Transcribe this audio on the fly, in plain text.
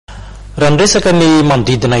Raha resaka ny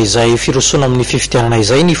manodidina izay firosona amin'ny fifidianana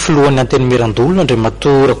izay ny filohan'ny antenimiran-dolona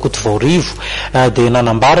Andriamatoa Rakotovao Rivo dia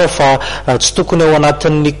nanambara fa tsy tokony ao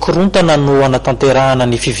anatin'ny korontana no anatanterahana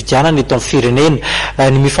ny fifidianana eto amin'ny firenena.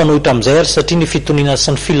 Ny mifanohitra amin'izay ary satria ny fitoniana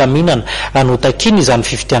sy ny filaminana no takiana izany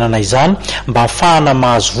fifidianana izany mba hahafahana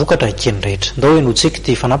mahazo vokatra ikeny rehetra. Ndao hoe notsika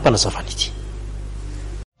ty fanampana zavanity.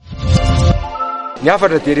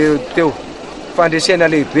 Niafatra dia teo fandresena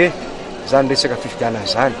lehibe zany resaka fifidianana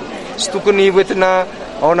zany. Tsy tokony hoentina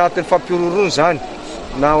ao anatin'ny fampiororona zany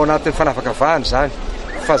na ao anatin'ny fanavakavahana zany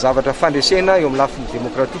fa zavatra fandresena eo amin'ny lafiny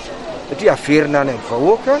demokratika satria averina any amin'ny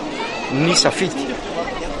vahoaka ny safidy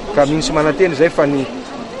ka misy manantena zay fa ny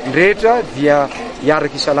rehetra dia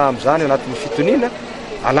hiaraka isalama zany anatin'ny fitoniana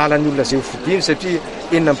alalan'ny olona zay hofidiny satria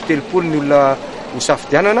 9 ny olona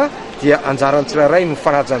hosafidianana dia anjarany tsirairay no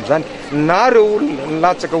mifanaja amin'izany na reo olona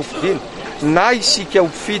nilatsaka hofidiny na isika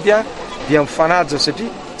hofidy dia mifanaja satria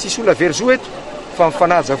tsisy olona very zo eto fa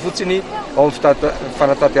mifanaja fotsiny ao amin'ny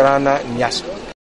fanatanterahana ny asa.